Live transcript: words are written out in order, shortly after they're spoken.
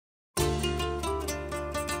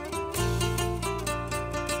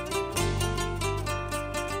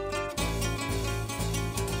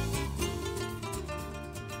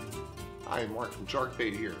Hi, Mark from Shark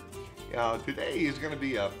Bait here. Today is going to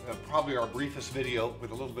be probably our briefest video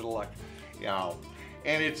with a little bit of luck.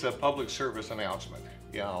 And it's a public service announcement.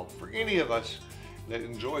 For any of us that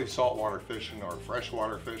enjoy saltwater fishing or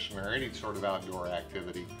freshwater fishing or any sort of outdoor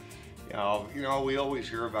activity, we always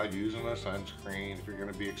hear about using a sunscreen if you're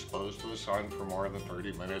going to be exposed to the sun for more than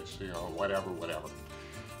 30 minutes, whatever.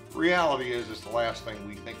 Reality is, it's the last thing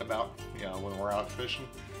we think about, when we're out fishing,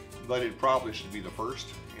 but it probably should be the first.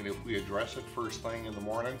 And if we address it first thing in the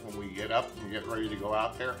morning when we get up and get ready to go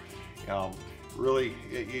out there, really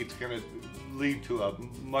it's going to lead to a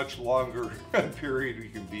much longer period you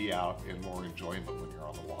can be out and more enjoyment when you're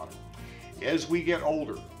on the water. As we get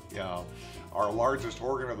older, our largest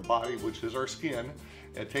organ of the body, which is our skin,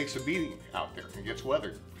 it takes a beating out there and gets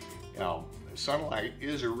weathered. Sunlight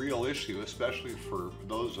is a real issue, especially for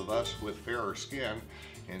those of us with fairer skin,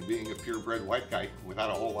 and being a purebred white guy without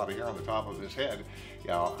a whole lot of hair on the top of his head,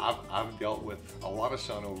 I've dealt with a lot of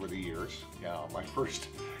sun over the years. My first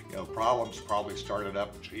problems probably started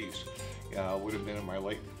up, would have been in my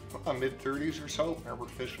mid-30s or so. I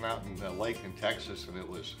remember fishing out in the lake in Texas, and it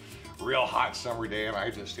was a real hot summer day, and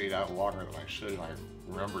I just stayed out longer than I should, and I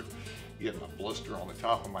remembered getting a blister on the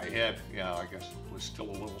top of my head. I guess it was still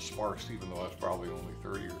a little sparse, even though I was probably only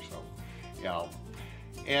 30 or so.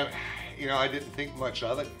 And I didn't think much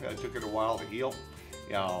of it. It took it a while to heal.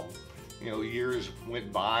 Years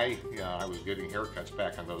went by. I was getting haircuts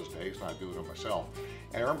back in those days, not doing it myself.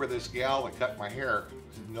 And I remember this gal that cut my hair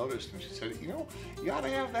noticed, and she said, you ought to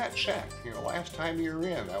have that checked. Last time you were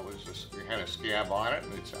in, that was just, you had a scab on it,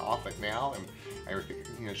 and it's off it now.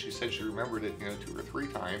 And she said she remembered it, 2 or 3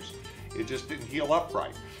 times. It just didn't heal up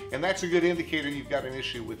right. And that's a good indicator you've got an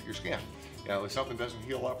issue with your skin. If something doesn't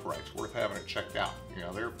heal up right, it's worth having it checked out.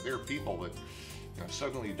 There are people that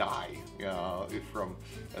suddenly die from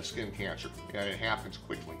a skin cancer, and it happens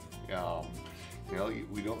quickly.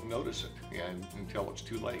 We don't notice it until it's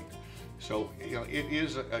too late. So it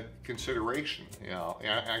is a consideration.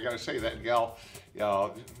 And I got to say, that gal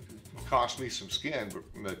cost me some skin,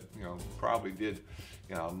 but probably did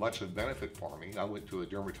much of benefit for me. I went to a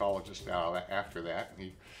dermatologist after that, and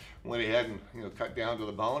he went ahead and cut down to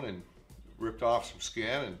the bone and ripped off some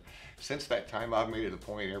skin. And since that time, I've made it a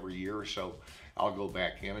point every year or so, I'll go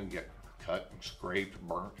back in and get cut and scraped,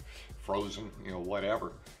 burnt, frozen,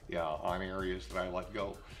 whatever, on areas that I let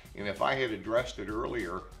go. And if I had addressed it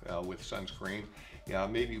earlier with sunscreen,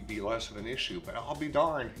 maybe it'd be less of an issue. But I'll be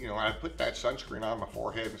darned, when I put that sunscreen on my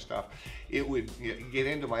forehead and stuff, it would get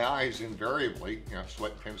into my eyes invariably.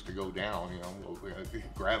 Sweat tends to go down,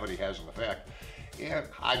 gravity has an effect. And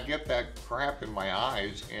I'd get that crap in my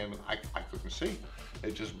eyes, and I couldn't see.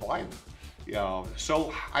 It just blinded.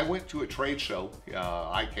 So I went to a trade show,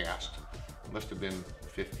 ICAST, must have been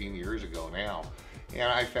 15 years ago now,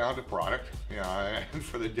 and I found a product, and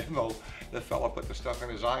for the demo, the fella put the stuff in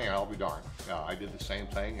his eye, and I'll be darned. I did the same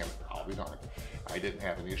thing, and I'll be darned. I didn't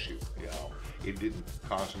have an issue. It didn't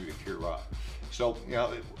cause me to tear up. So,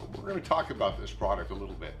 we're going to talk about this product a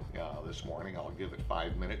little bit this morning. I'll give it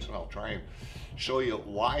 5 minutes, and I'll try and show you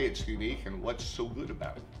why it's unique and what's so good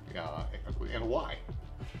about it, and why.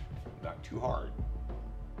 Not too hard.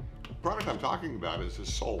 The product I'm talking about is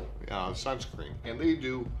this Sol sunscreen, and they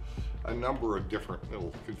do a number of different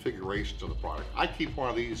little configurations of the product. I keep one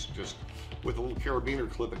of these just with a little carabiner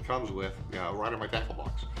clip it comes with, right in my tackle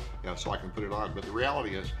box, so I can put it on. But the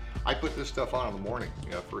reality is, I put this stuff on in the morning,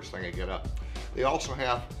 first thing I get up. They also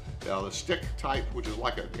have the stick type, which is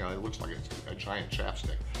like it looks like it's a giant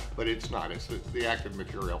chapstick, but it's not. It's the active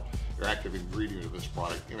material, or active ingredient of this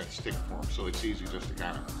product in a stick form, so it's easy just to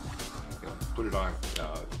kind of put it on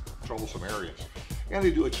troublesome areas. And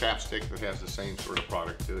they do a chapstick that has the same sort of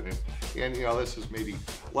product to it. And this is maybe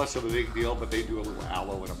less of a big deal, but they do a little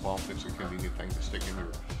aloe and a bump. It's a convenient thing to stick in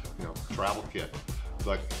your travel kit.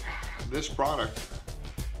 But this product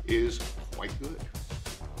is quite good.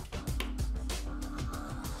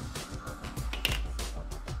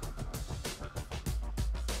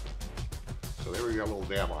 So there we got a little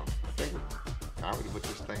dab on my finger. Now I'm going to put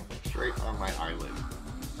this thing straight on my eyelid.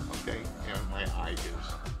 Okay, and my eye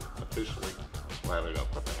is officially slathered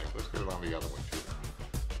up. What the heck? Let's get it on the other one too.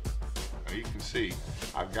 Now you can see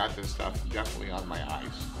I've got this stuff definitely on my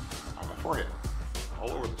eyes, on my forehead,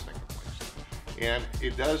 all over this thing in place. And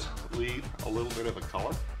it does leave a little bit of a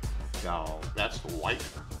color. Now that's the white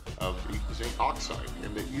of the zinc oxide,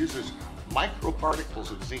 and it uses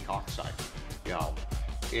microparticles of zinc oxide.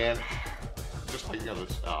 And just like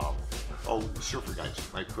this, surfer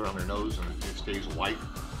guys might put on their nose and it stays white.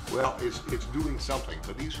 Well, it's doing something,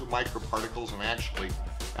 but these are microparticles, and actually,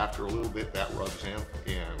 after a little bit, that rubs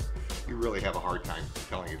in, and you really have a hard time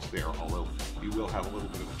telling it's there, although you will have a little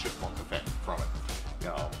bit of a chipmunk effect from it.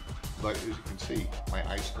 But as you can see, my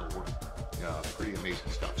eyes still work. Pretty amazing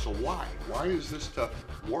stuff. So why? Why does this stuff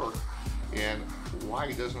work, and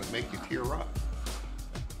why doesn't it make you tear up?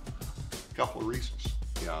 A couple of reasons.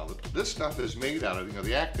 This stuff is made out of,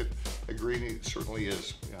 the active ingredient certainly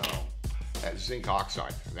is, that zinc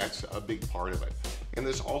oxide. That's a big part of it. And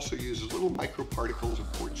this also uses little microparticles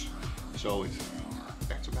of quartz. So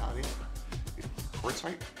that's about it.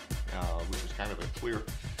 Quartzite, which is kind of a clear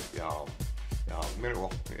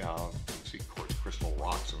mineral. You can see quartz crystal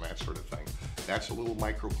rocks and that sort of thing. That's a little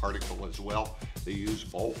microparticle as well. They use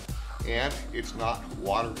both. And it's not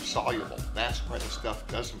water soluble. That's why the stuff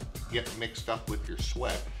doesn't get mixed up with your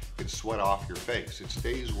sweat and sweat off your face. It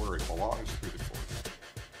stays where it belongs through the course.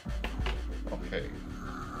 Okay,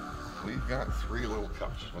 we've got 3 little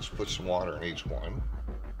cups. Let's put some water in each one.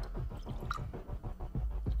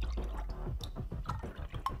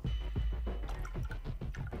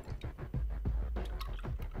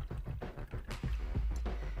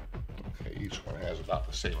 Okay, each one has about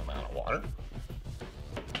the same amount of water.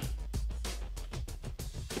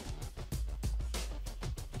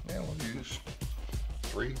 And we'll use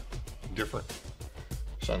 3 different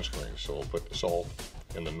sunscreens. So we'll put the Sol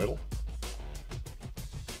in the middle.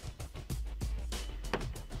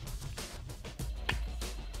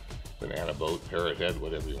 Banana boat, parrot head,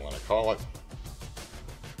 whatever you want to call it.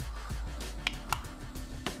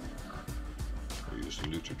 We use the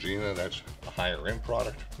Neutrogena. That's a higher end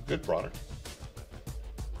product, a good product.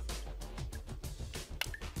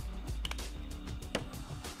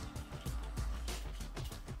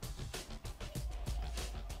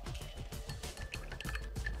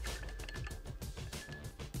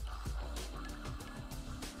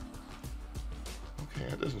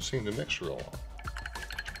 Okay, it doesn't seem to mix real well.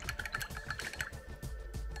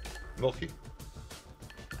 Milky.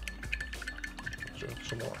 So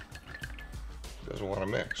some more. Doesn't want to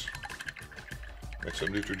mix. Mix some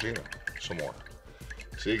Neutrogena. Some more.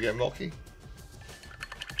 See, you get milky?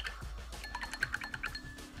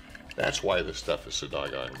 That's why this stuff is so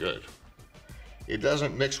doggone good. It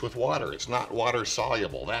doesn't mix with water. It's not water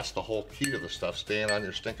soluble. That's the whole key to the stuff staying on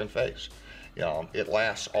your stinking face. It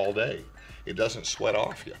lasts all day. It doesn't sweat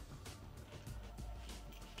off you.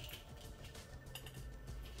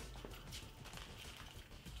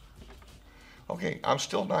 Okay, I'm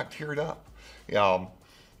still not teared up.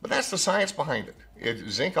 But that's the science behind it. It's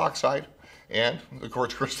zinc oxide and the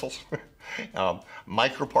quartz crystals,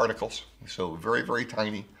 microparticles, so very, very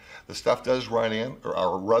tiny. The stuff does run in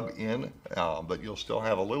or rub in, but you'll still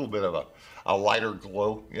have a little bit of a lighter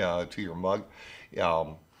glow to your mug.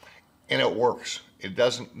 And it works. It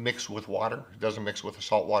doesn't mix with water. It doesn't mix with the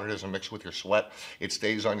salt water. It doesn't mix with your sweat. It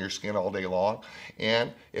stays on your skin all day long,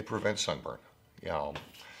 and it prevents sunburn. You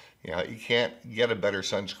can't get a better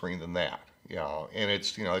sunscreen than that. And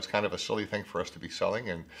it's it's kind of a silly thing for us to be selling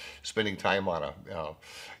and spending time on a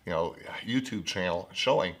YouTube channel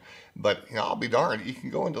showing, but I'll be darned, you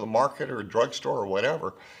can go into the market or a drugstore or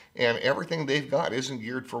whatever, and everything they've got isn't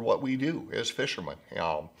geared for what we do as fishermen.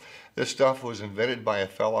 This stuff was invented by a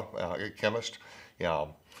fella, a chemist,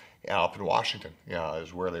 up in Washington,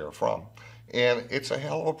 is where they are from, and it's a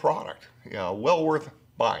hell of a product. Well worth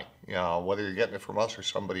buying, whether you're getting it from us or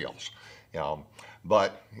somebody else.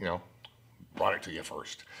 But brought it to you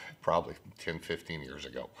first, probably 10, 15 years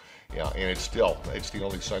ago. And it's the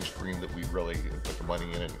only sunscreen that we really put the money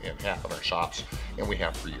in and have in our shops, and we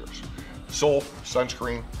have for years. Sol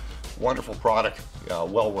sunscreen, wonderful product,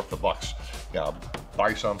 well worth the bucks.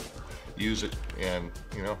 Buy some, use it, and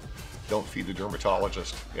don't feed the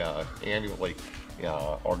dermatologist annually,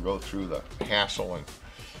 or go through the hassle and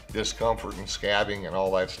discomfort and scabbing and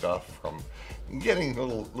all that stuff from getting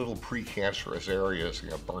little precancerous areas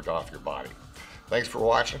burnt off your body. Thanks for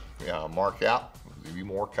watching. Mark out. There'll be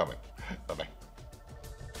more coming. Bye-bye.